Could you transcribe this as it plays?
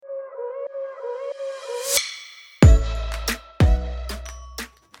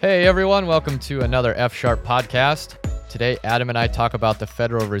Hey everyone, welcome to another F Sharp podcast. Today, Adam and I talk about the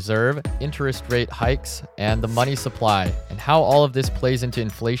Federal Reserve, interest rate hikes, and the money supply, and how all of this plays into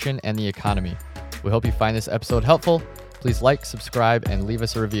inflation and the economy. We hope you find this episode helpful. Please like, subscribe, and leave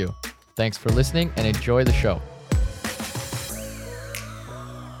us a review. Thanks for listening and enjoy the show.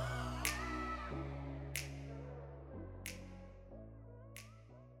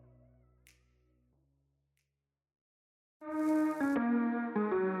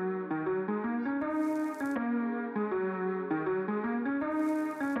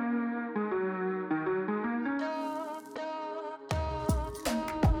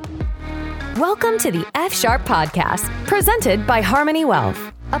 Welcome to the F Sharp Podcast, presented by Harmony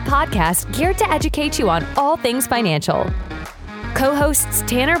Wealth, a podcast geared to educate you on all things financial. Co-hosts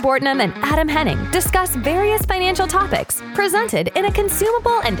Tanner Bortnam and Adam Henning discuss various financial topics presented in a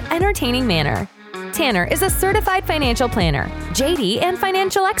consumable and entertaining manner. Tanner is a certified financial planner, JD, and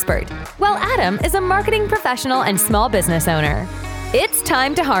financial expert, while Adam is a marketing professional and small business owner. It's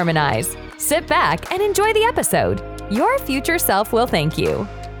time to harmonize. Sit back and enjoy the episode. Your future self will thank you.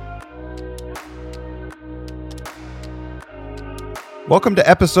 Welcome to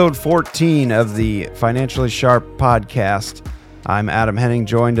episode 14 of the Financially Sharp podcast. I'm Adam Henning,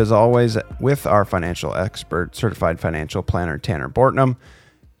 joined as always with our financial expert, certified financial planner, Tanner Bortnam.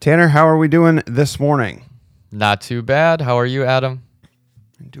 Tanner, how are we doing this morning? Not too bad. How are you, Adam?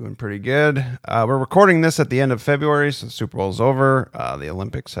 Doing pretty good. We're recording this at the end of February, so the Super Bowl is over. The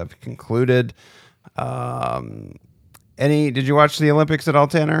Olympics have concluded. Did you watch the Olympics at all,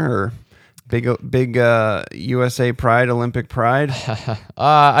 Tanner, or Big USA pride, Olympic pride?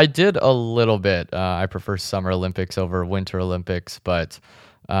 I did a little bit. I prefer Summer Olympics over Winter Olympics, but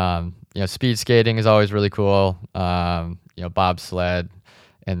speed skating is always really cool. Bobsled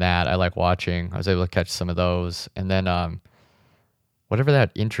and that I like watching. I was able to catch some of those, and then whatever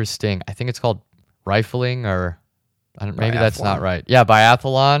that interesting. I think it's called rifling, or maybe that's not right. Yeah,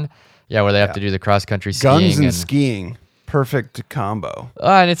 biathlon. Yeah, where they have to do the cross country skiing, guns and skiing. Perfect combo.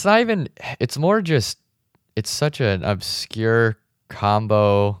 And it's not even, it's more just, it's such an obscure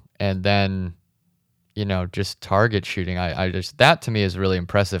combo. And then, just target shooting. I just, that to me is really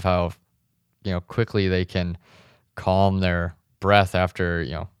impressive how, quickly they can calm their breath after,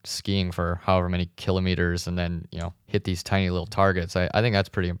 skiing for however many kilometers and then, hit these tiny little targets. I think that's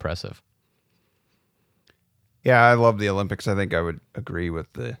pretty impressive. Yeah, I love the Olympics. I think I would agree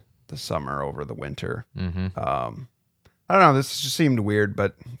with the summer over the winter. Mm-hmm. I don't know. This just seemed weird,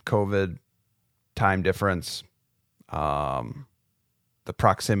 but COVID, time difference, the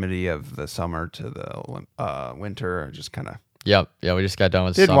proximity of the summer to the winter, just kind of. Yep. Yeah, we just got done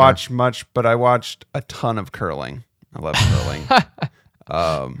with Didn't summer. watch much, but I watched a ton of curling. I love curling.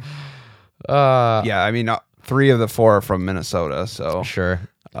 Yeah, I mean, 3 of the 4 are from Minnesota, so sure.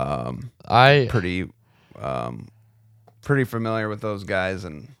 Pretty familiar with those guys,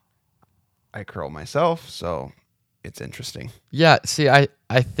 and I curl myself, so. It's interesting. Yeah, see, I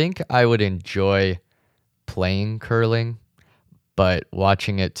think I would enjoy playing curling, but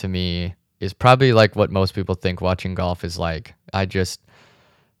watching it to me is probably like what most people think watching golf is like. I just,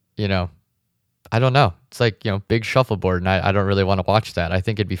 I don't know. It's like, big shuffleboard, and I don't really want to watch that. I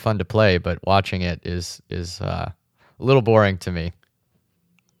think it'd be fun to play, but watching it is a little boring to me.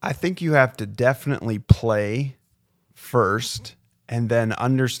 I think you have to definitely play first and then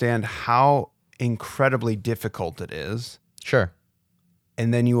understand how incredibly difficult it is. Sure.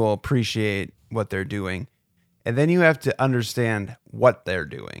 And then you will appreciate what they're doing. And then you have to understand what they're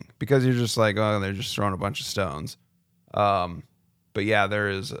doing, because you're just like, oh, they're just throwing a bunch of stones. But yeah,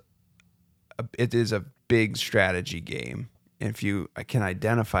 it is a big strategy game. If you can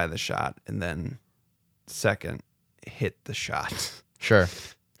identify the shot and then second hit the shot. Sure.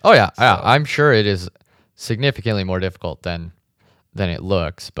 Oh yeah. So, yeah. I'm sure it is significantly more difficult than it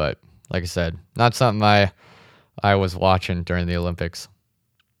looks, but like I said, not something I was watching during the Olympics.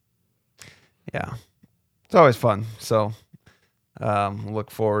 Yeah. It's always fun. So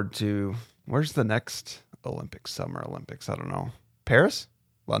look forward to, where's the next Olympics, Summer Olympics? I don't know. Paris?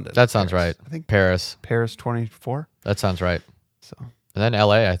 London. That sounds Paris. right. I think Paris 24. That sounds right. So, and then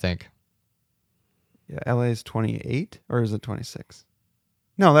LA, I think. Yeah, LA is 28, or is it 26?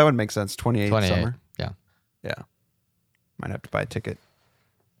 No, that would make sense. 28 summer. Yeah. Yeah. Might have to buy a ticket.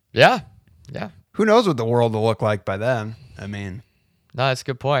 Yeah. Yeah. Who knows what the world will look like by then? I mean, no, that's a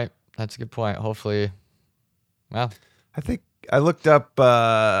good point. Hopefully, well, I think I looked up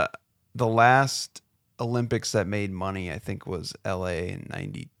the last Olympics that made money, I think, was LA in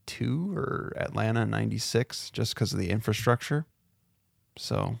 92 or Atlanta in 96, just because of the infrastructure.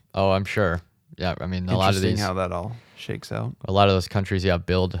 So, I'm sure. yeah, I mean, a lot of Interesting these, how that all shakes out. a lot of those countries, yeah,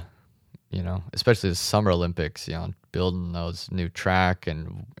 build, especially the Summer Olympics, building those new track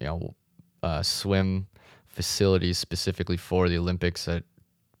and, swim facilities specifically for the Olympics that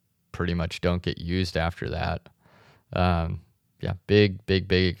pretty much don't get used after that. Yeah, big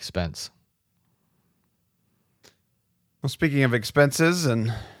expense. Well, speaking of expenses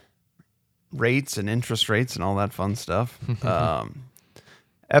and rates and interest rates and all that fun stuff,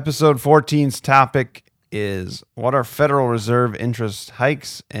 episode 14's topic is what are Federal Reserve interest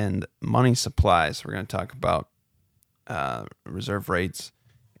hikes and money supplies. We're going to talk about reserve rates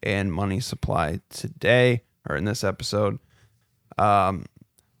and money supply today, or in this episode. So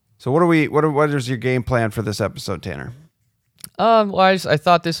what is your game plan for this episode, Tanner? Well, I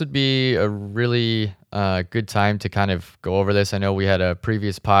thought this would be a really good time to kind of go over this. I know we had a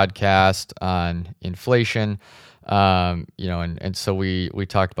previous podcast on inflation, and so we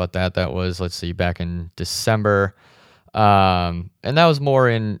talked about that. That was, let's see, back in December, and that was more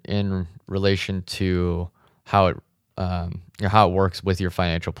in relation to how it works with your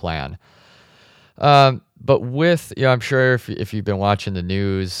financial plan. But with, I'm sure if you've been watching the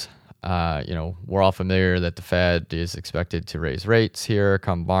news, we're all familiar that the Fed is expected to raise rates here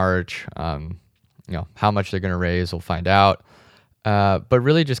come March. How much they're going to raise, we'll find out. But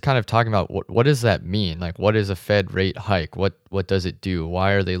really just kind of talking about what does that mean? Like, what is a Fed rate hike? What does it do?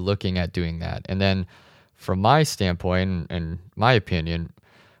 Why are they looking at doing that? And then from my standpoint and my opinion,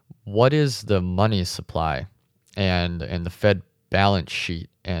 what is the money supply and the Fed balance sheet,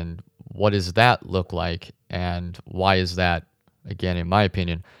 and what does that look like? And why is that, again, in my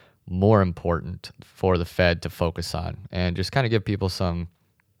opinion, more important for the Fed to focus on? And just kind of give people some,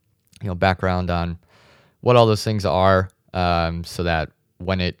 background on what all those things are, so that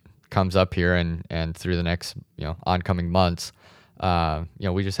when it comes up here and through the next, oncoming months,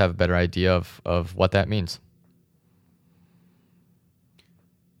 we just have a better idea of what that means.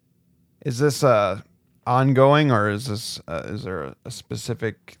 Is this ongoing, or is there a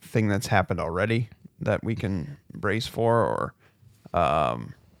specific thing that's happened already that we can brace for, or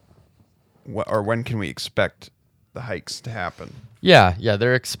when can we expect the hikes to happen? Yeah,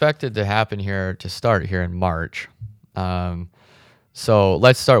 they're expected to happen here to start here in March. So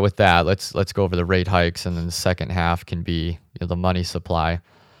let's start with that. Let's go over the rate hikes, and then the second half can be the money supply.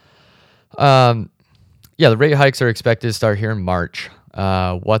 The rate hikes are expected to start here in March.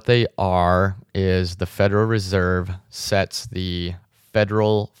 What they are is the Federal Reserve sets the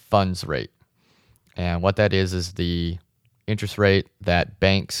federal funds rate. And what that is the interest rate that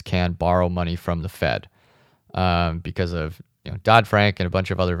banks can borrow money from the Fed. Because of Dodd-Frank and a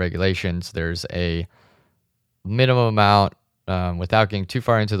bunch of other regulations, there's a minimum amount, without getting too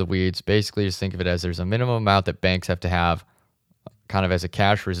far into the weeds. Basically, just think of it as there's a minimum amount that banks have to have kind of as a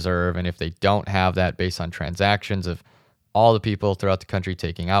cash reserve. And if they don't have that based on transactions of all the people throughout the country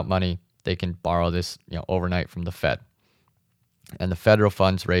taking out money, they can borrow this overnight from the Fed. And the federal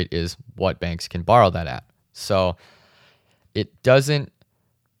funds rate is what banks can borrow that at. So it doesn't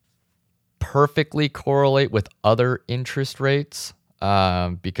perfectly correlate with other interest rates,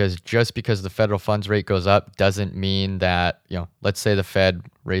 because just because the federal funds rate goes up doesn't mean that, let's say the Fed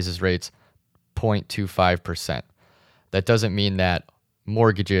raises rates 0.25%. That doesn't mean that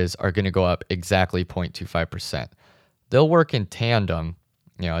mortgages are going to go up exactly 0.25%. They'll work in tandem.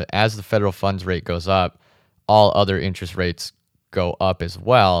 As the federal funds rate goes up, all other interest rates go up as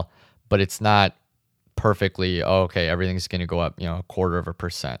well, but it's not perfectly, everything's going to go up,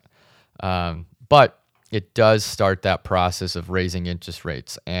 0.25%. But it does start that process of raising interest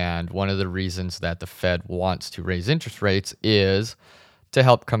rates. And one of the reasons that the Fed wants to raise interest rates is to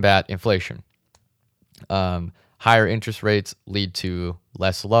help combat inflation. Higher interest rates lead to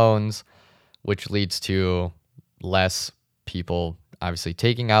less loans, which leads to less people obviously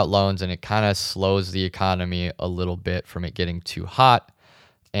taking out loans, and it kind of slows the economy a little bit from it getting too hot.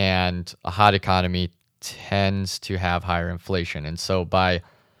 And a hot economy tends to have higher inflation. And so by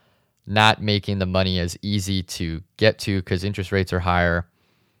not making the money as easy to get to because interest rates are higher,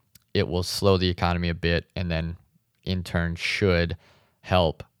 it will slow the economy a bit, and then in turn should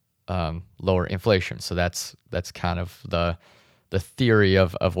help lower inflation. So that's kind of the theory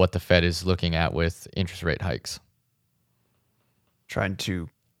of what the Fed is looking at with interest rate hikes. Trying to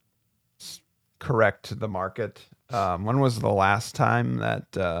correct the market. When was the last time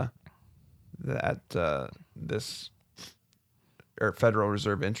that this or Federal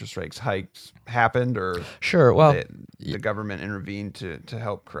Reserve interest rates hikes happened, or sure, well, the government intervened to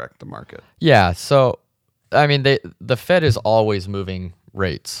help correct the market? Yeah, so I mean, the Fed is always moving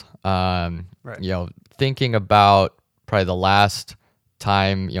rates. Right. Thinking about probably the last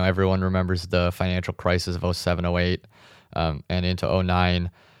time, everyone remembers the financial crisis of 07, 08, and into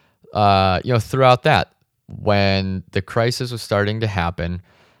 09. Throughout that, when the crisis was starting to happen,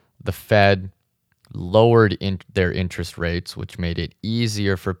 the Fed lowered their interest rates, which made it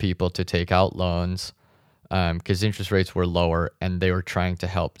easier for people to take out loans because interest rates were lower, and they were trying to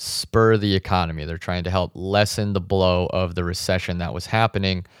help spur the economy. They're trying to help lessen the blow of the recession that was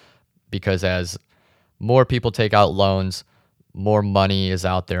happening, because as more people take out loans, more money is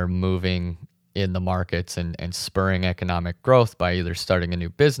out there moving in the markets and spurring economic growth by either starting a new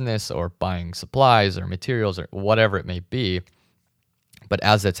business or buying supplies or materials or whatever it may be. But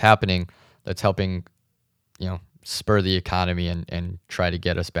as that's happening, that's helping, spur the economy and try to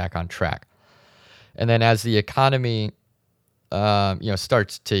get us back on track. And then as the economy,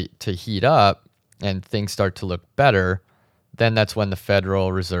 starts to heat up and things start to look better, then that's when the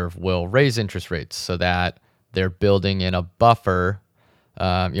Federal Reserve will raise interest rates so that they're building in a buffer,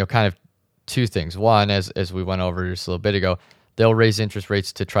 kind of two things. One, as we went over just a little bit ago, they'll raise interest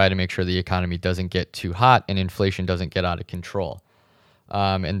rates to try to make sure the economy doesn't get too hot and inflation doesn't get out of control.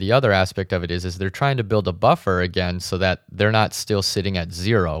 And the other aspect of it is they're trying to build a buffer again so that they're not still sitting at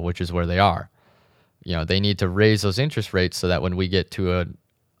zero, which is where they are. They need to raise those interest rates so that when we get to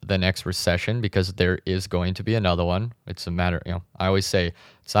the next recession, because there is going to be another one, it's a matter, I always say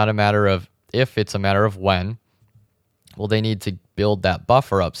it's not a matter of if, it's a matter of when. Well, they need to build that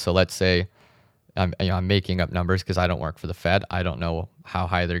buffer up. So let's say, I'm making up numbers because I don't work for the Fed. I don't know how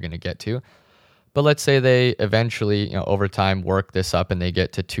high they're going to get to. But let's say they eventually, over time, work this up and they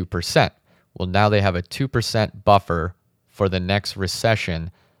get to 2%. Well, now they have a 2% buffer for the next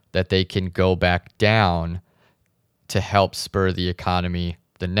recession that they can go back down to help spur the economy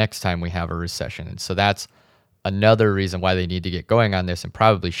the next time we have a recession. And so that's another reason why they need to get going on this, and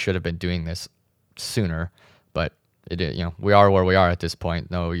probably should have been doing this sooner. But we are where we are at this point.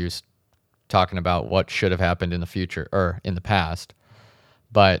 No use talking about what should have happened in the future or in the past.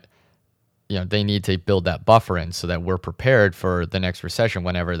 But they need to build that buffer in so that we're prepared for the next recession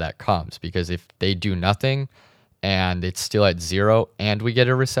whenever that comes. Because if they do nothing and it's still at zero and we get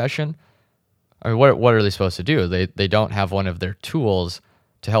a recession, I mean, what are they supposed to do? They don't have one of their tools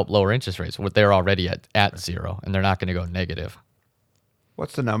to help lower interest rates. They're already at zero, and they're not going to go negative.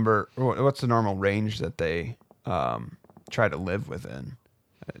 What's the number? What's the normal range that they try to live within?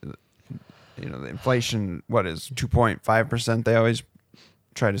 The inflation, what is 2.5%? They always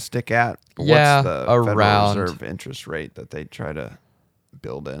try to stick at. But what's the Federal Reserve interest rate that they try to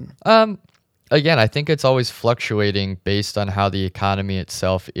build in? Again, I think it's always fluctuating based on how the economy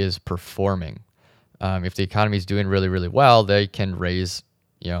itself is performing. If the economy is doing really, really well, they can raise,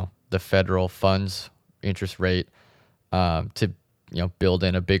 the federal funds interest rate to, build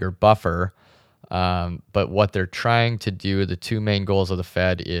in a bigger buffer. But what they're trying to do, the two main goals of the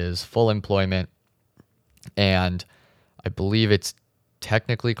Fed is full employment, and I believe it's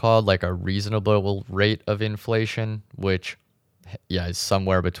technically called like a reasonable rate of inflation, which is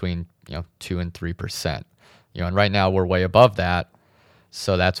somewhere between 2 and 3%. And right now we're way above that,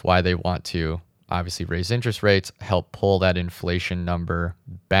 so that's why they want to obviously raise interest rates, help pull that inflation number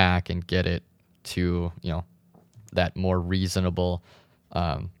back and get it to that more reasonable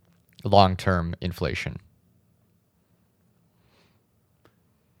long-term inflation.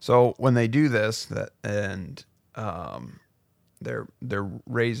 So when they do this, they're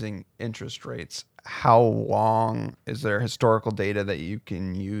raising interest rates, how long is there historical data that you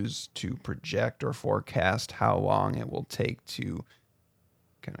can use to project or forecast how long it will take to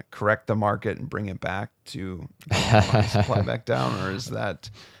kind of correct the market and bring it back to supply back down? Or is that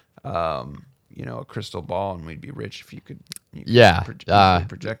a crystal ball and we'd be rich if you could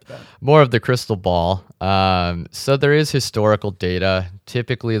project that? More of the crystal ball. So there is historical data.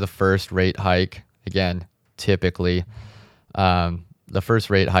 Typically the first rate hike, again, the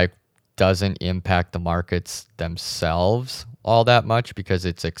first rate hike doesn't impact the markets themselves all that much because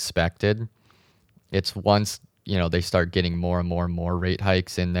it's expected. It's once, they start getting more and more and more rate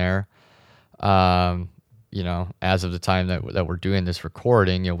hikes in there. As of the time that we're doing this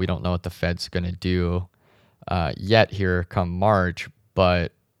recording, we don't know what the Fed's going to do yet here come March,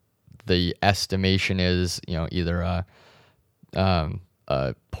 but the estimation is, either a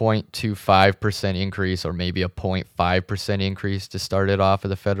 0.25% increase or maybe a 0.5% increase to start it off of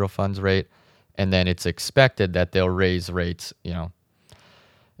the federal funds rate. And then it's expected that they'll raise rates,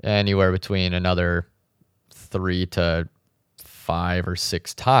 anywhere between another 3 to 5 or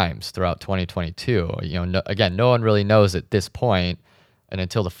 6 times throughout 2022. Again, no one really knows at this point, and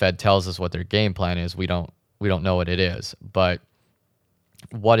until the Fed tells us what their game plan is, we don't know what it is. But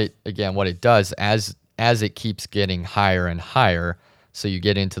what it does, as it keeps getting higher and higher, So you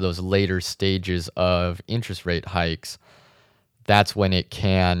get into those later stages of interest rate hikes, that's when it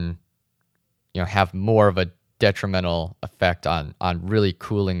can, have more of a detrimental effect on really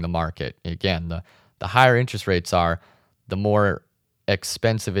cooling the market. Again, the higher interest rates are, the more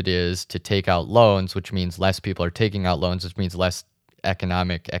expensive it is to take out loans, which means less people are taking out loans, which means less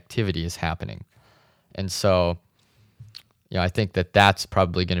economic activity is happening. And so, I think that's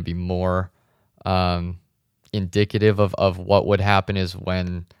probably going to be more indicative of what would happen is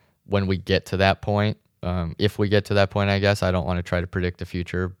when we get to that point. If we get to that point, I guess. I don't want to try to predict the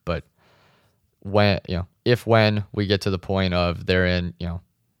future, but when we get to the point of they're in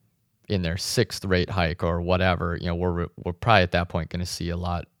their 6th rate hike or whatever, we're probably at that point going to see a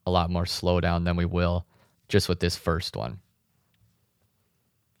lot more slowdown than we will just with this first one.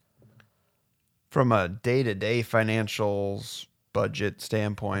 From a day-to-day financials budget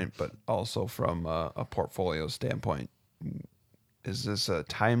standpoint, but also from a portfolio standpoint, is this a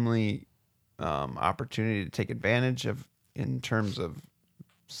timely opportunity to take advantage of in terms of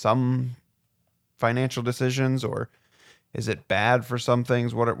some financial decisions, or is it bad for some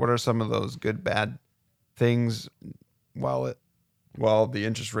things? What are some of those good, bad things while the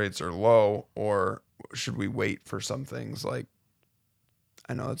interest rates are low, or should we wait for some things? Like,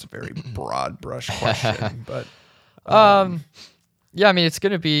 I know that's a very broad brush question, but yeah, I mean, it's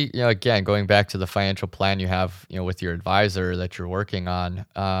going to be, again, going back to the financial plan you have, with your advisor that you're working on.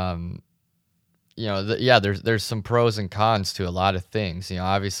 There's some pros and cons to a lot of things.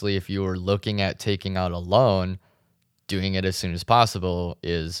 Obviously, if you were looking at taking out a loan, doing it as soon as possible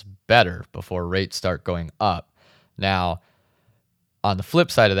is better before rates start going up. Now, on the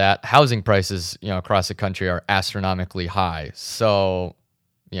flip side of that, housing prices, across the country are astronomically high. So,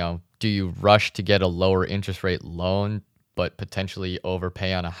 do you rush to get a lower interest rate loan, but potentially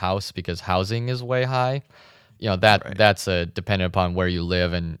overpay on a house because housing is way high? That's dependent upon where you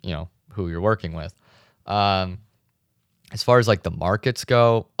live and, who you're working with. As far as like the markets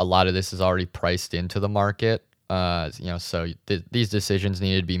go, a lot of this is already priced into the market. So these decisions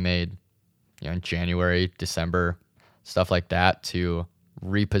needed to be made, in January, December, stuff like that, to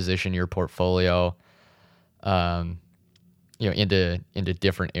reposition your portfolio, into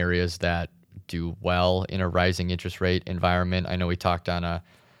different areas that do well in a rising interest rate environment. I know we talked on a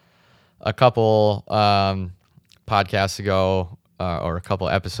couple podcasts ago or a couple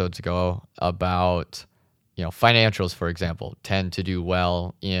episodes ago about, financials, for example, tend to do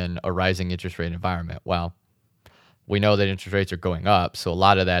well in a rising interest rate environment. Well, we know that interest rates are going up, so a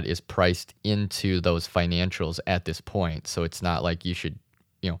lot of that is priced into those financials at this point. So it's not like you should,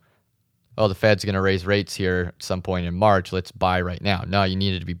 the Fed's going to raise rates here at some point in March, let's buy right now. No, you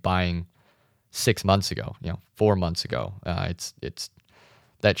needed to be buying 6 months ago, 4 months ago. It's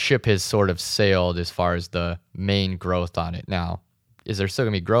that ship has sort of sailed as far as the main growth on it. Now, is there still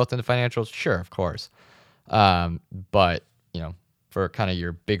going to be growth in the financials? Sure, of course. But, for kind of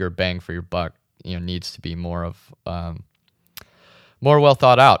your bigger bang for your buck, needs to be more of more well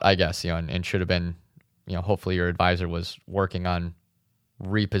thought out, I guess, and should have been, hopefully your advisor was working on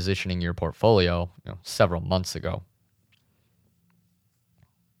repositioning your portfolio, several months ago.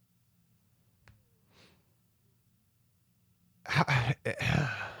 I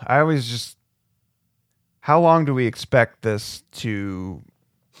always just, how long do we expect this to,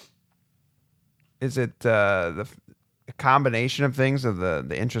 is it the combination of things of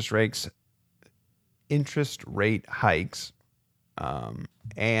the interest rate hikes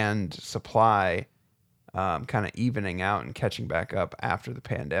and supply kind of evening out and catching back up after the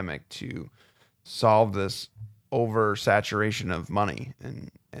pandemic to solve this oversaturation of money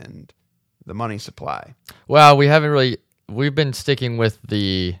and the money supply? Well, we've been sticking with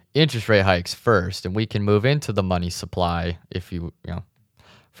the interest rate hikes first, and we can move into the money supply if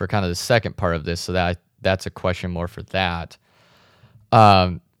for kind of the second part of this. So that's a question more for that.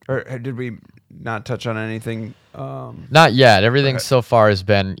 Or did we not touch on anything? Not yet. Everything so far has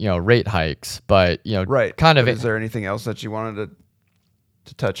been, rate hikes, but, right. kind of. But is there anything else that you wanted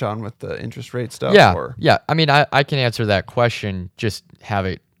to touch on with the interest rate stuff? Yeah. Or? Yeah. I mean, I can answer that question. Just have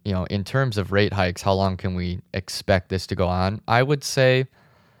it, in terms of rate hikes, how long can we expect this to go on? I would say,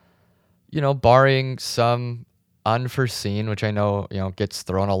 barring some unforeseen, which I know, gets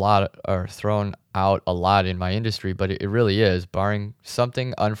thrown out a lot in my industry, but it really is, barring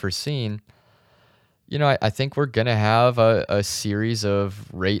something unforeseen, I think we're going to have a series of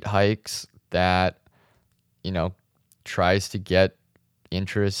rate hikes that, tries to get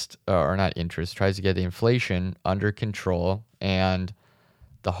tries to get the inflation under control. And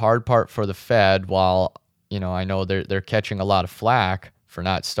the hard part for the Fed, while, I know they're catching a lot of flack for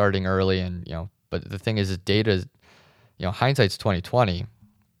not starting early and, but the thing is data, hindsight's 2020,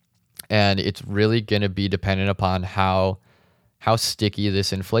 and it's really going to be dependent upon how sticky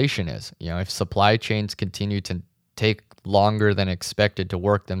this inflation is. If supply chains continue to take longer than expected to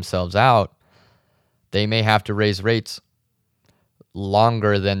work themselves out, they may have to raise rates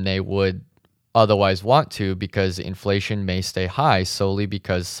longer than they would otherwise want to, because inflation may stay high solely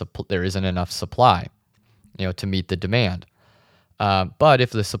because there isn't enough supply, to meet the demand. But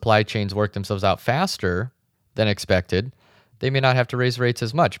if the supply chains work themselves out faster than expected, they may not have to raise rates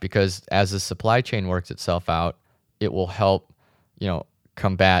as much, because as the supply chain works itself out, it will help,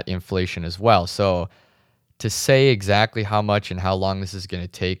 combat inflation as well. So to say exactly how much and how long this is going to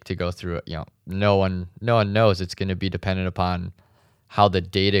take to go through it, no one knows. It's going to be dependent upon how the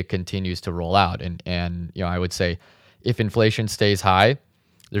data continues to roll out. And I would say if inflation stays high,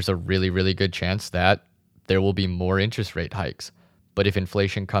 there's a really, really good chance that there will be more interest rate hikes. But if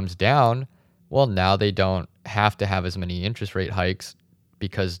inflation comes down, well, now they don't have to have as many interest rate hikes,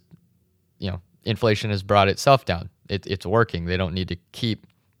 because, inflation has brought itself down. It's working. They don't need to keep,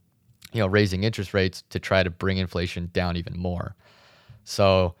 raising interest rates to try to bring inflation down even more.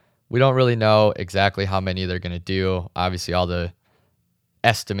 So we don't really know exactly how many they're going to do. Obviously, all the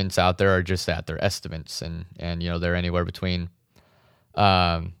estimates out there are just that. They're estimates, and they're anywhere between 3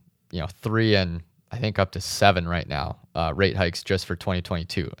 and I think up to 7 right now, rate hikes just for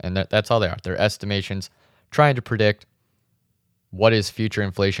 2022. And that's all they are. They're estimations trying to predict what is future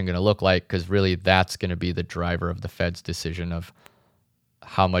inflation going to look like, because really that's going to be the driver of the Fed's decision of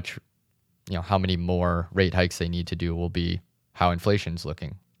how much, how many more rate hikes they need to do will be how inflation's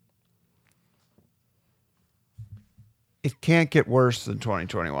looking. It can't get worse than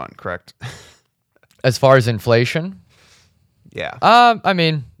 2021, correct? As far as inflation? Yeah. I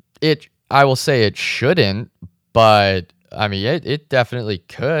mean, I will say it shouldn't, but I mean, it definitely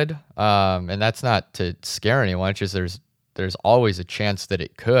could. And that's not to scare anyone. It's just there's always a chance that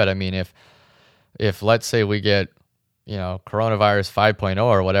it could. I mean, if let's say we get, coronavirus 5.0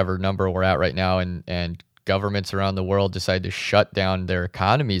 or whatever number we're at right now, and governments around the world decide to shut down their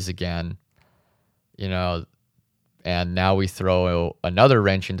economies again, and now we throw another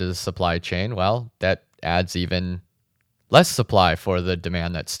wrench into the supply chain, well, that adds even less supply for the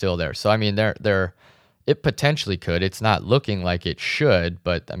demand that's still there. So, I mean, it potentially could. It's not looking like it should,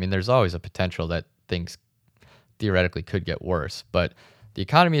 but I mean, there's always a potential that things theoretically could get worse. But the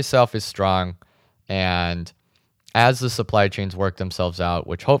economy itself is strong, and as the supply chains work themselves out,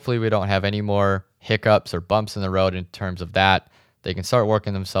 which hopefully we don't have any more hiccups or bumps in the road in terms of that, they can start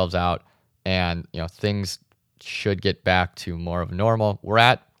working themselves out, and things should get back to more of normal. We're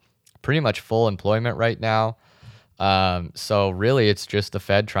at pretty much full employment right now. So really it's just the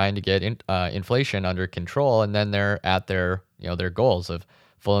Fed trying to get inflation under control, and then they're at their goals of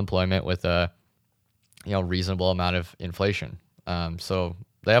full employment with a reasonable amount of inflation. So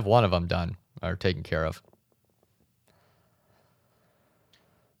they have one of them done or taken care of.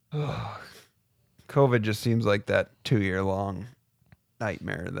 COVID just seems like that 2-year-long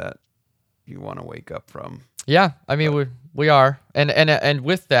nightmare that you want to wake up from. Yeah, I mean, we are, and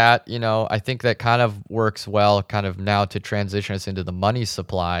with that, I think that kind of works well, kind of now to transition us into the money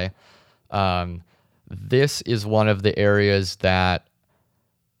supply. This is one of the areas that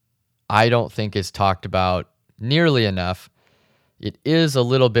I don't think is talked about nearly enough. It is a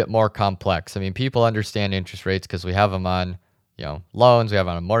little bit more complex. I mean, people understand interest rates because we have them on, loans, we have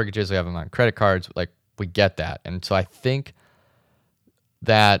them on mortgages, we have them on credit cards. Like, we get that, and so I think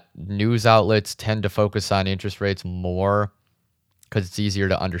that news outlets tend to focus on interest rates more because it's easier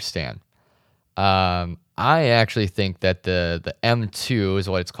to understand. I actually think that the M2 is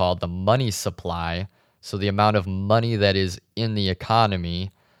what it's called, the money supply. So the amount of money that is in the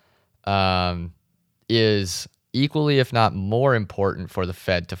economy is equally, if not more important for the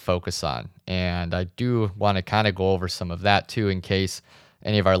Fed to focus on. And I do want to kind of go over some of that too, in case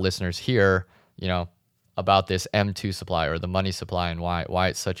any of our listeners hear, about this M2 supply or the money supply and why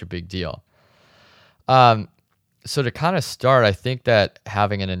it's such a big deal. So to kind of start, I think that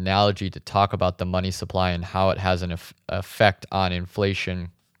having an analogy to talk about the money supply and how it has an effect on inflation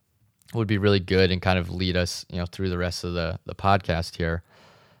would be really good and kind of lead us, through the rest of the podcast here.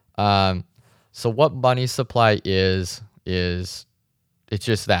 So what money supply is it's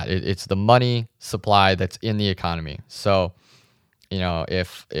just that. It's the money supply that's in the economy. So,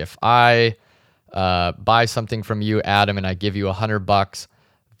 if I buy something from you, Adam, and I give you $100,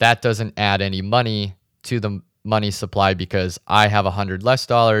 that doesn't add any money to the money supply because I have $100 less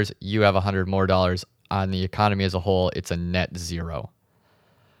dollars, you have $100 more dollars. On the economy as a whole, it's a net zero.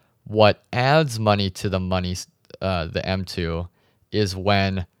 What adds money to the money, the M2, is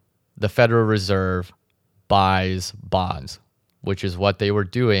when the Federal Reserve buys bonds, which is what they were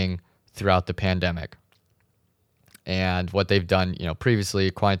doing throughout the pandemic. And what they've done,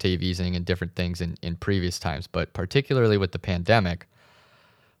 previously, quantitative easing and different things in previous times, but particularly with the pandemic,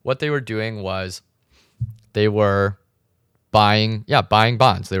 what they were doing was they were buying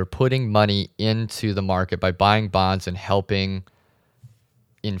bonds. They were putting money into the market by buying bonds and helping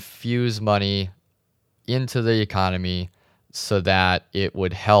infuse money into the economy so that it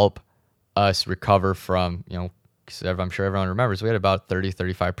would help us recover from, because I'm sure everyone remembers, we had about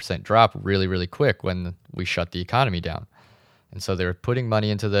 35% drop really, really quick when we shut the economy down. And so they were putting money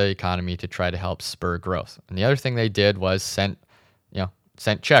into the economy to try to help spur growth. And the other thing they did was sent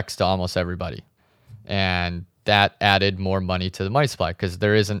checks to almost everybody. And that added more money to the money supply because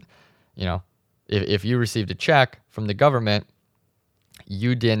there isn't, if you received a check from the government,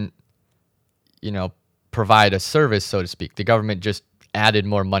 you didn't, provide a service, so to speak. The government just added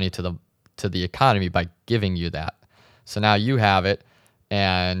more money to the economy by giving you that. So now you have it,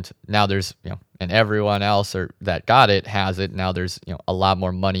 and now there's, and everyone else that got it has it. Now there's, a lot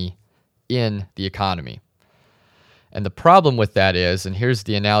more money in the economy. And the problem with that is, and here's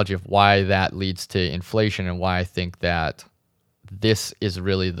the analogy of why that leads to inflation and why I think that this is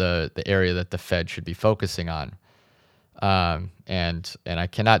really the area that the Fed should be focusing on. And I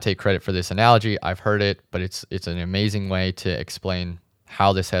cannot take credit for this analogy. I've heard it, but it's an amazing way to explain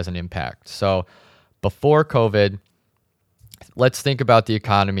how this has an impact. So before COVID, let's think about the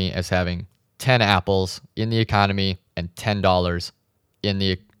economy as having 10 apples in the economy and $10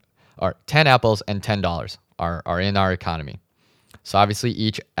 or 10 apples and $10 are in our economy. So obviously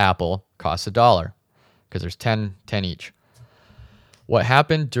each apple costs $1 because there's 10 each. What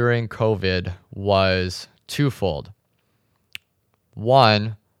happened during COVID was twofold.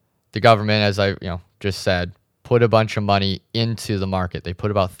 One, the government, as I just said, put a bunch of money into the market. They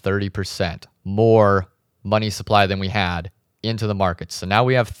put about 30% more money supply than we had into the market. So now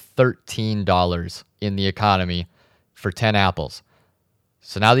we have $13 in the economy for 10 apples.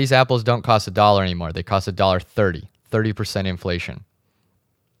 So now these apples don't cost $1 anymore. They cost $1.30, 30% inflation.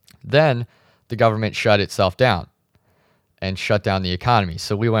 Then the government shut itself down and shut down the economy.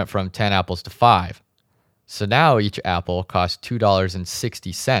 So we went from 10 apples to 5. So now each apple costs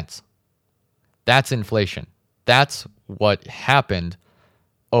 $2.60. That's inflation. That's what happened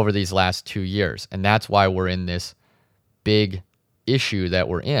over these last 2 years. And that's why we're in this big issue that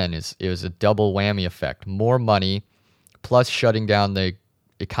we're in. It was a double whammy effect. More money plus shutting down the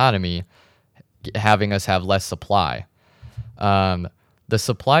economy, having us have less supply. The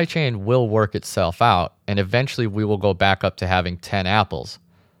supply chain will work itself out, and eventually we will go back up to having 10 apples.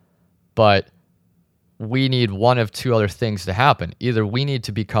 But we need one of two other things to happen. Either we need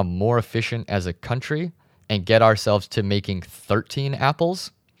to become more efficient as a country and get ourselves to making 13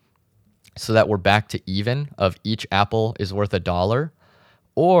 apples so that we're back to even of each apple is worth $1,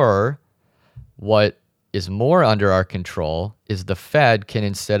 or what is more under our control is the Fed can,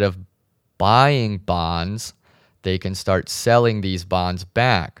 instead of buying bonds, they can start selling these bonds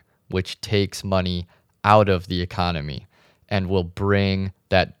back, which takes money out of the economy and will bring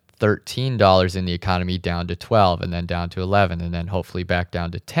that $13 in the economy down to 12 and then down to 11 and then hopefully back down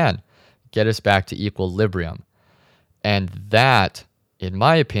to 10, get us back to equilibrium. And that, in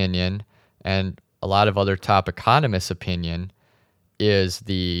my opinion, and a lot of other top economists' opinion, is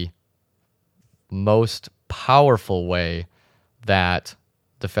the most powerful way that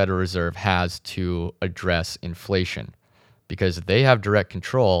the Federal Reserve has to address inflation, because they have direct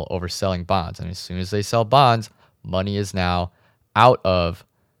control over selling bonds. And as soon as they sell bonds, money is now out of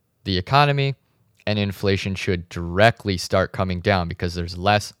the economy, and inflation should directly start coming down because there's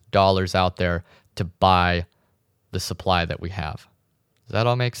less dollars out there to buy the supply that we have. Does that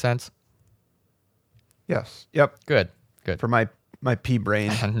all make sense? Yes. Yep. Good. For my pea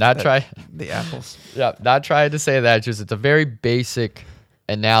brain. Not the apples. Yeah, not trying to say that. Just it's a very basic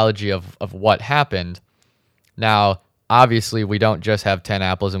analogy of what happened. Now, obviously, we don't just have 10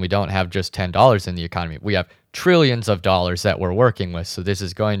 apples and we don't have just $10 in the economy. We have trillions of dollars that we're working with. So this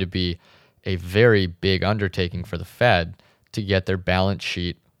is going to be a very big undertaking for the Fed to get their balance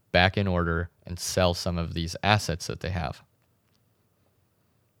sheet back in order and sell some of these assets that they have.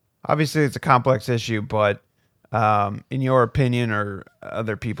 Obviously, it's a complex issue, but in your opinion or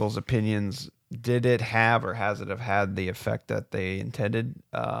other people's opinions, did it have or has it have had the effect that they intended?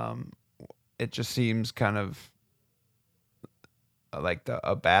 It just seems kind of like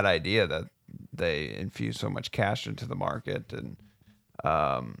a bad idea that they infuse so much cash into the market. And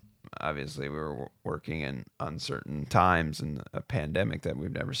obviously, we were working in uncertain times and a pandemic that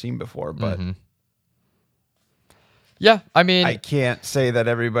we've never seen before. But yeah, I mean, I can't say that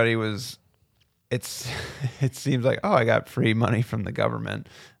everybody was it's it seems like, oh, I got free money from the government.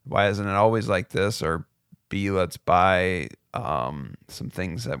 Why isn't it always like this? Or B, let's buy some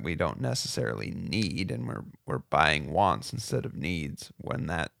things that we don't necessarily need, and we're buying wants instead of needs, when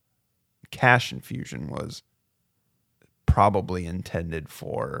that cash infusion was probably intended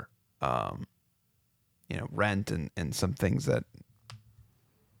for rent and some things that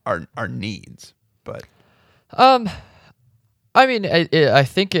are needs. But I mean, I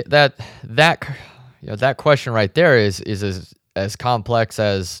think that question right there is as complex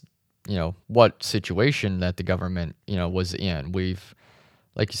as, what situation that the government, was in.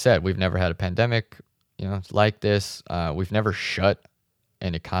 Like you said, we've never had a pandemic, like this. We've never shut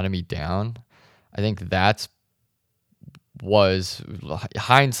an economy down. I think was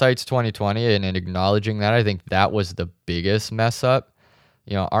hindsight's 2020, and in acknowledging that, I think that was the biggest mess up.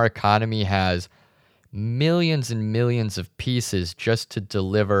 Our economy has millions and millions of pieces just to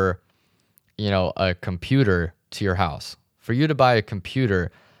deliver, a computer to your house. For you to buy a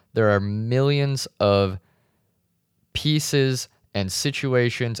computer, there are millions of pieces and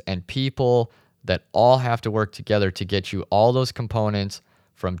situations and people that all have to work together to get you all those components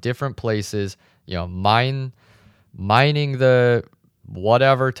from different places, mining the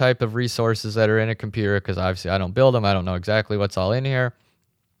whatever type of resources that are in a computer, because obviously I don't build them. I don't know exactly what's all in here.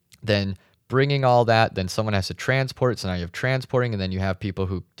 Then bringing all that, then someone has to transport. So now you have transporting, and then you have people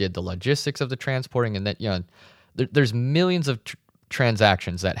who did the logistics of the transporting. And then, there's millions of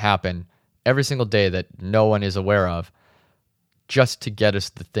transactions that happen every single day that no one is aware of just to get us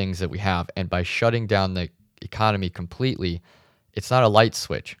the things that we have. And by shutting down the economy completely, it's not a light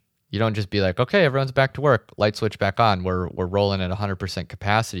switch. You don't just be like, okay, everyone's back to work, light switch back on, we're rolling at 100%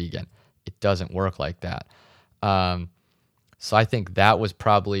 capacity again. It doesn't work like that. So I think that was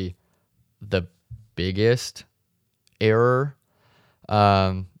probably the biggest error.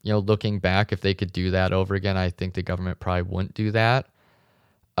 Looking back, if they could do that over again, I think the government probably wouldn't do that.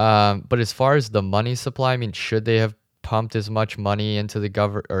 But as far as the money supply, I mean, should they have pumped as much money into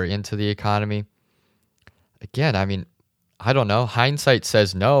the into the economy? Again, I mean, I don't know. Hindsight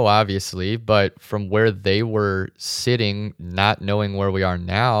says no, obviously, but from where they were sitting, not knowing where we are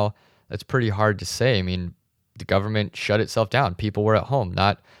now, that's pretty hard to say. I mean, the government shut itself down. People were at home,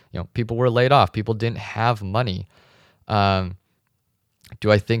 people were laid off. People didn't have money. Do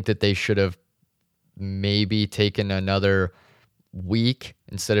I think that they should have maybe taken another week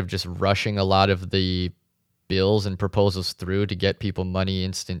instead of just rushing a lot of the bills and proposals through to get people money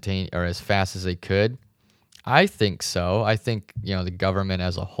instantaneous or as fast as they could? I think so. I think, the government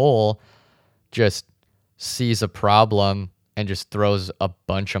as a whole just sees a problem and just throws a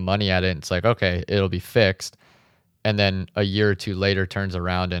bunch of money at it. And it's like, okay, it'll be fixed. And then a year or two later turns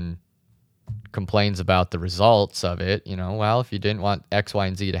around and complains about the results of it. Well, if you didn't want X, Y,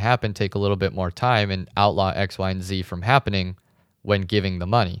 and Z to happen, take a little bit more time and outlaw X, Y, and Z from happening when giving the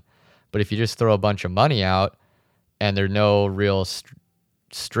money. But if you just throw a bunch of money out and there are no real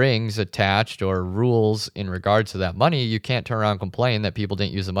strings attached or rules in regards to that money, you can't turn around and complain that people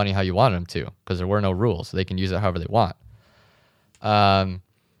didn't use the money how you wanted them to, because there were no rules. They can use it however they want.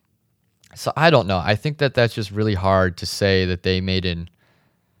 So I don't know. I think that that's just really hard to say that they made an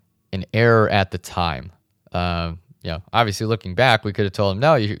error at the time. Obviously looking back, we could have told them,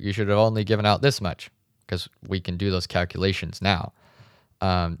 no, you should have only given out this much, because we can do those calculations now.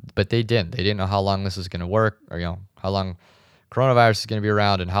 But they didn't. They didn't know how long this was going to work, or, how long coronavirus is going to be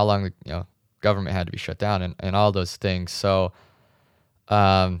around, and how long the government had to be shut down, and all those things. So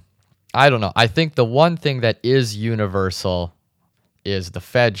I don't know. I think the one thing that is universal is the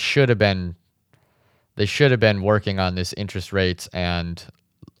Fed should have been working on this interest rates and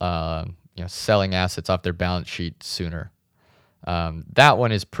selling assets off their balance sheet sooner. That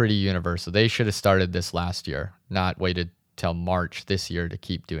one is pretty universal. They should have started this last year, not waited till March this year to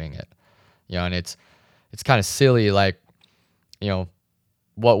keep doing it. And it's kind of silly, like,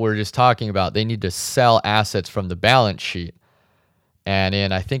 what we're just talking about. They need to sell assets from the balance sheet. And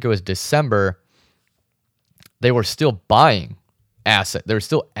in, I think it was December, they were still buying asset. They were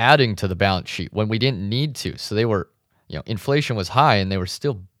still adding to the balance sheet when we didn't need to. So they were, inflation was high, and they were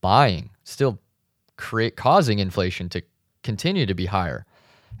still buying, still causing inflation to continue to be higher.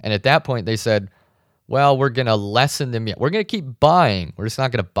 And at that point they said, well, we're going to lessen we're going to keep buying. We're just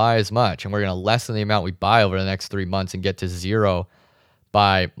not going to buy as much. And we're going to lessen the amount we buy over the next 3 months and get to zero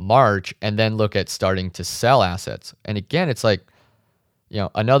by March, and then look at starting to sell assets. And again, it's like,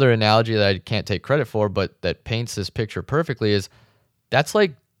 another analogy that I can't take credit for, but that paints this picture perfectly, is that's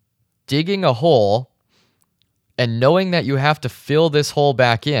like digging a hole and knowing that you have to fill this hole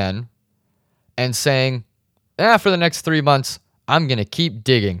back in and saying, for the next 3 months, I'm going to keep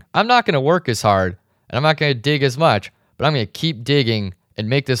digging. I'm not going to work as hard and I'm not going to dig as much, but I'm going to keep digging and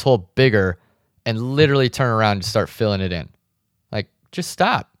make this hole bigger and literally turn around and start filling it in. Like, just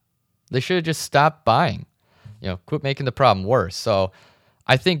stop. They should have just stopped buying. Quit making the problem worse. So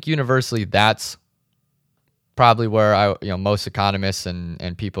I think universally that's probably where most economists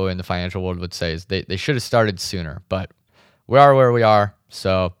and people in the financial world would say is they should have started sooner, but we are where we are.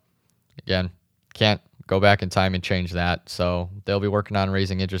 So again, can't go back in time and change that. So they'll be working on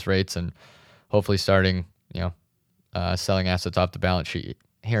raising interest rates and hopefully starting, selling assets off the balance sheet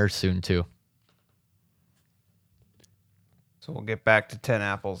here soon too. So we'll get back to 10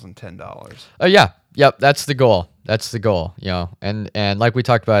 apples and $10. Oh yeah. Yep. That's the goal. And like we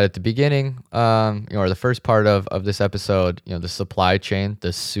talked about at the beginning, or the first part of this episode, the supply chain,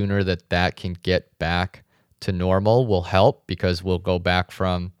 the sooner that can get back to normal will help, because we'll go back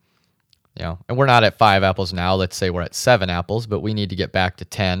from, and we're not at 5 apples now. Let's say we're at 7 apples, but we need to get back to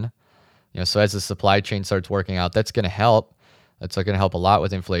 10. So as the supply chain starts working out, that's going to help. That's going to help a lot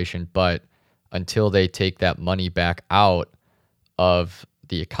with inflation. But until they take that money back out of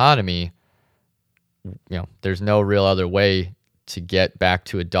the economy, there's no real other way to get back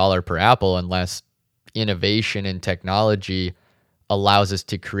to $1 per apple unless innovation and technology allows us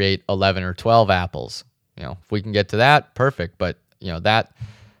to create 11 or 12 apples. If we can get to that, perfect. But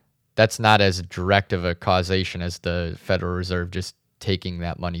that's not as direct of a causation as the Federal Reserve just taking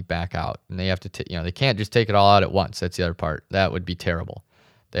that money back out. And they have to, they can't just take it all out at once. That's the other part. That would be terrible.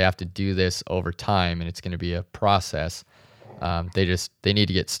 They have to do this over time, and it's going to be a process. They need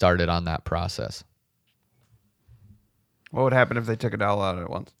to get started on that process. What would happen if they took it all out at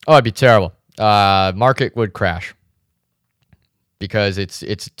once? Oh, it'd be terrible. Market would crash because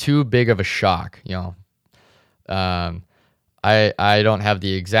it's too big of a shock. I don't have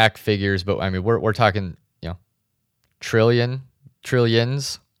the exact figures, but I mean we're talking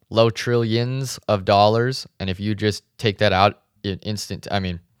trillions, low trillions of dollars, and if you just take that out in instant, I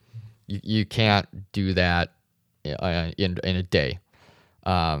mean you can't do that in a day.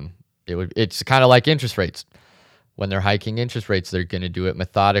 It's kind of like interest rates. When they're hiking interest rates, they're going to do it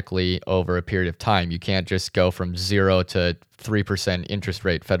methodically over a period of time. You can't just go from 0 to 3% interest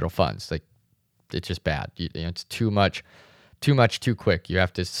rate federal funds. Like, it's just bad. It's too much too quick. You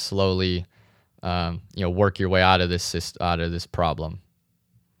have to slowly, work your way out of this problem.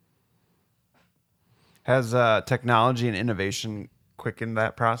 Has technology and innovation quickened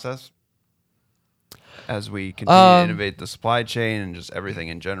that process as we continue to innovate the supply chain and just everything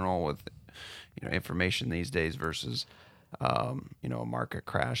in general with information these days versus a market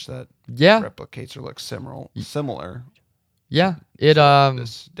crash that replicates or looks similar? Yeah,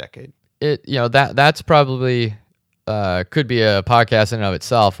 this decade. That's probably could be a podcast in and of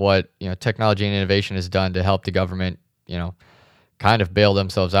itself. What technology and innovation has done to help the government, kind of bail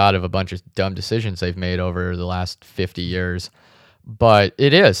themselves out of a bunch of dumb decisions they've made over the last 50 years. But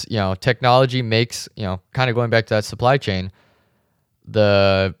it is, technology makes, kind of going back to that supply chain,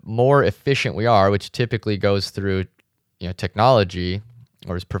 the more efficient we are, which typically goes through, technology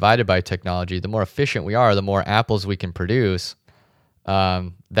or is provided by technology, the more efficient we are, the more apples we can produce.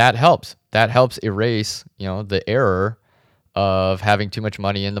 That helps. That helps erase, the error of having too much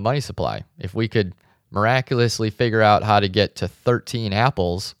money in the money supply. If we could miraculously figure out how to get to 13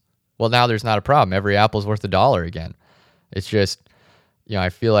 apples, well, now there's not a problem. Every apple's worth $1 again. It's just, I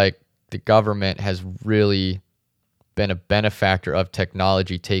feel like the government has really been a benefactor of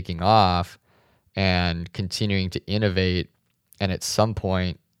technology taking off and continuing to innovate. And at some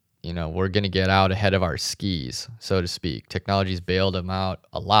point, we're going to get out ahead of our skis, so to speak. Technology's bailed them out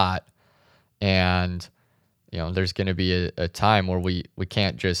a lot. And, there's going to be a time where we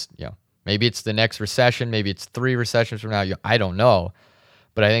can't just, maybe it's the next recession, maybe it's 3 recessions from now. I don't know.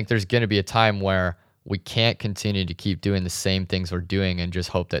 But I think there's going to be a time where we can't continue to keep doing the same things we're doing and just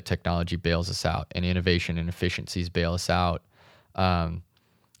hope that technology bails us out and innovation and efficiencies bail us out.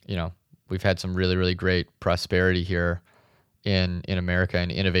 We've had some really, really great prosperity here in America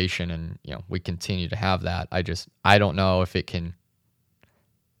and innovation, and we continue to have that. I don't know if it can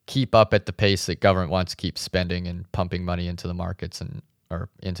keep up at the pace that government wants to keep spending and pumping money into the markets or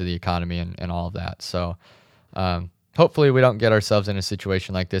into the economy and all of that. So hopefully we don't get ourselves in a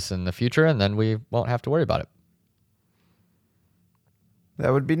situation like this in the future, and then we won't have to worry about it.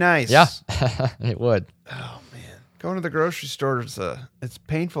 That would be nice. Yeah, it would. Oh man, going to the grocery store it's a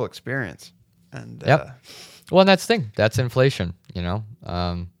painful experience. And well, and that's the thing. That's inflation, and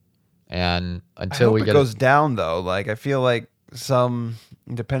until it goes down though. Like I feel like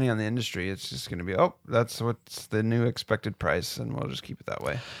depending on the industry, it's just going to be, that's what's the new expected price, and we'll just keep it that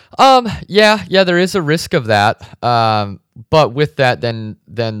way. Yeah, there is a risk of that. But with that, then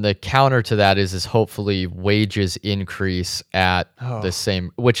the counter to that is hopefully wages increase at the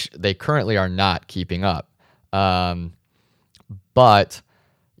same, which they currently are not keeping up. But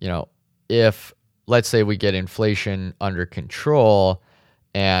if let's say we get inflation under control,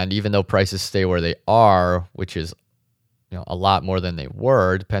 and even though prices stay where they are, which is a lot more than they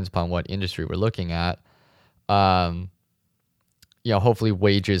were, depends upon what industry we're looking at. Hopefully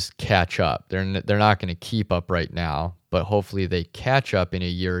wages catch up. They're not going to keep up right now, but hopefully they catch up in a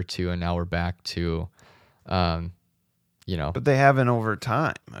year or two, and now we're back to, But they haven't over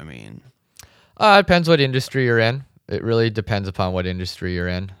time. I mean, it depends what industry you're in. It really depends upon what industry you're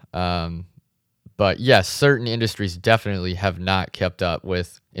in. But yes, certain industries definitely have not kept up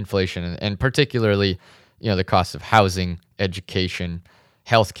with inflation, and particularly, the cost of housing, education,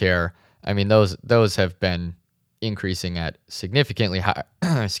 healthcare. I mean, those have been increasing at significantly higher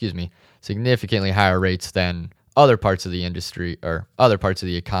rates than other parts of the industry or other parts of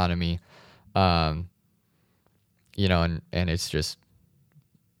the economy. And it's just,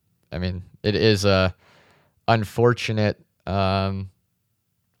 I mean, it is a unfortunate,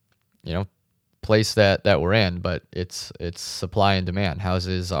 place that we're in, but it's supply and demand.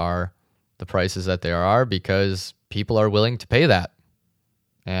 Houses are the prices that they are because people are willing to pay that.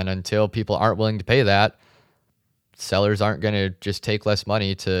 And until people aren't willing to pay that, sellers aren't going to just take less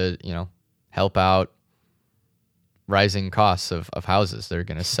money to, help out rising costs of houses. They're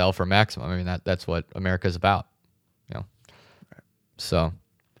going to sell for maximum. I mean, that's what America's about, So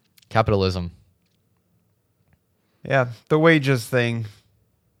capitalism. Yeah, the wages thing,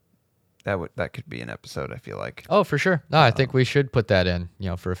 that could be an episode, I feel like. Oh, for sure. No, I think we should put that in,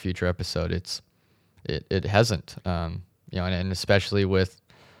 for a future episode. It hasn't, and especially with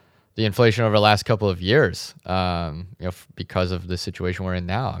the inflation over the last couple of years, because of the situation we're in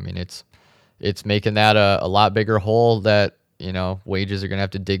now. I mean, it's making that a lot bigger hole that, wages are going to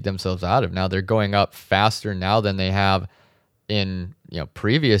have to dig themselves out of. Now they're going up faster now than they have in,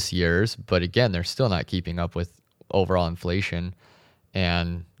 previous years. But again, they're still not keeping up with overall inflation.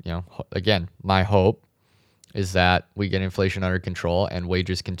 And, again, my hope is that we get inflation under control and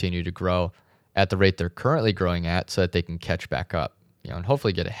wages continue to grow at the rate they're currently growing at so that they can catch back up, and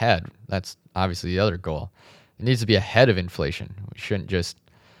hopefully get ahead. That's obviously the other goal. It needs to be ahead of inflation. We shouldn't just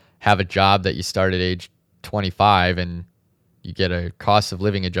have a job that you start at age 25 and you get a cost of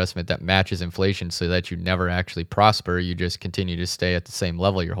living adjustment that matches inflation so that you never actually prosper. You just continue to stay at the same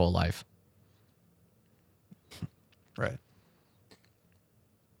level your whole life. Right.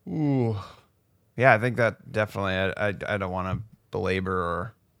 Ooh. Yeah, I think that definitely, I don't want to belabor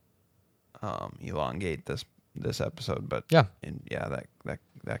or elongate this episode, but yeah,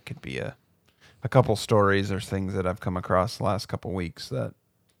 that could be a couple stories or things that I've come across the last couple weeks, that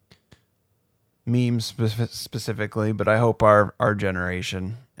memes specifically, but I hope our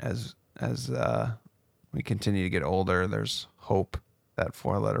generation, as we continue to get older, there's hope. That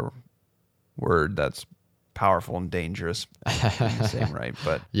 4-letter word that's powerful and dangerous in the same right,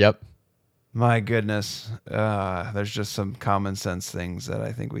 but yep. My goodness, there's just some common sense things that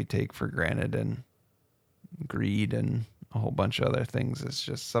I think we take for granted, and greed and a whole bunch of other things. It's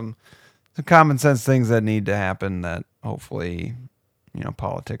just some common sense things that need to happen that hopefully,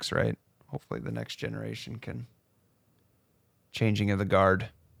 politics, right? Hopefully the next generation can, changing of the guard.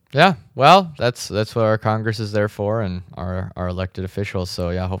 Yeah, well, that's what our Congress is there for, and our elected officials.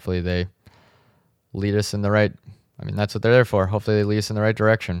 So yeah, hopefully they lead us in the right. I mean, that's what they're there for. Hopefully they lead us in the right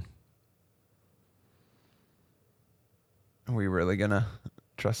direction. Are we really gonna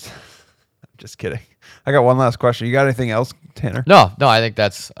trust? I'm just kidding. I got one last question. You got anything else, Tanner? No. I think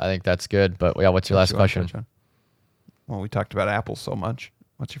that's good. But yeah, what's your last question? Well, we talked about apples so much.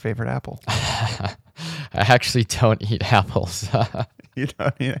 What's your favorite apple? I actually don't eat apples. You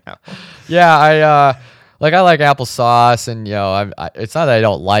don't eat apples? Yeah, I like applesauce, and it's not that I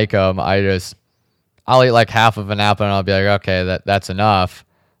don't like them. I'll eat like half of an apple, and I'll be like, okay, that's enough.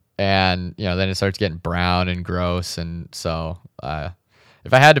 And then it starts getting brown and gross, and so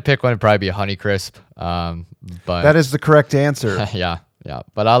if I had to pick one, it'd probably be a Honeycrisp. But that is the correct answer. yeah.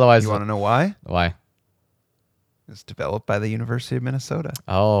 But otherwise, you want to know why? Why? It's developed by the University of Minnesota.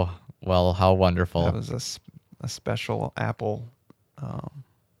 Oh, well, how wonderful! That was a special apple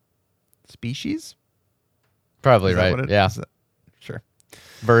species. Probably right. Yeah. Sure.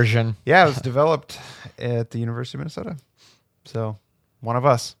 Version. Yeah, it was developed at the University of Minnesota. So. One of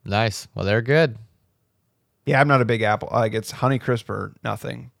us. Nice. Well, they're good. Yeah, I'm not a big apple. Like, it's Honeycrisp or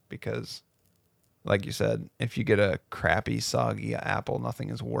nothing, because like you said, if you get a crappy, soggy apple, nothing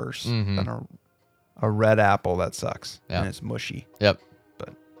is worse than a red apple that sucks and it's mushy. Yep. But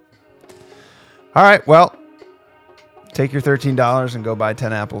all right, well, take your $13 and go buy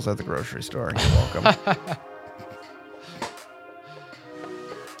 10 apples at the grocery store. You're welcome.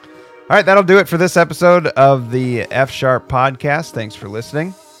 All right, that'll do it for this episode of the F Sharp podcast. Thanks for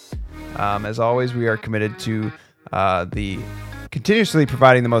listening. As always, we are committed to continuously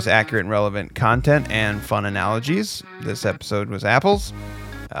providing the most accurate and relevant content and fun analogies. This episode was apples.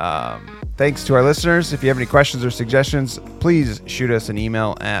 Thanks to our listeners. If you have any questions or suggestions, please shoot us an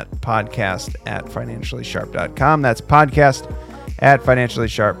email at podcast@financiallysharp.com. That's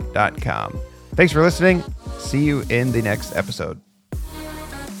podcast@financiallysharp.com. Thanks for listening. See you in the next episode.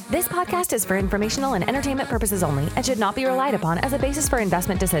 This podcast is for informational and entertainment purposes only and should not be relied upon as a basis for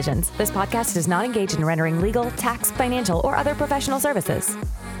investment decisions. This podcast does not engage in rendering legal, tax, financial, or other professional services.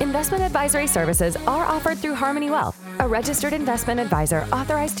 Investment advisory services are offered through Harmony Wealth, a registered investment advisor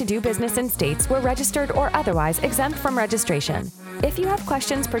authorized to do business in states where registered or otherwise exempt from registration. If you have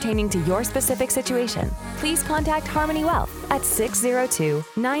questions pertaining to your specific situation, please contact Harmony Wealth at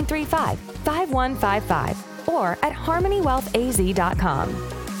 602-935-5155 or at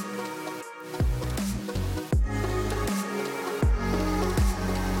harmonywealthaz.com.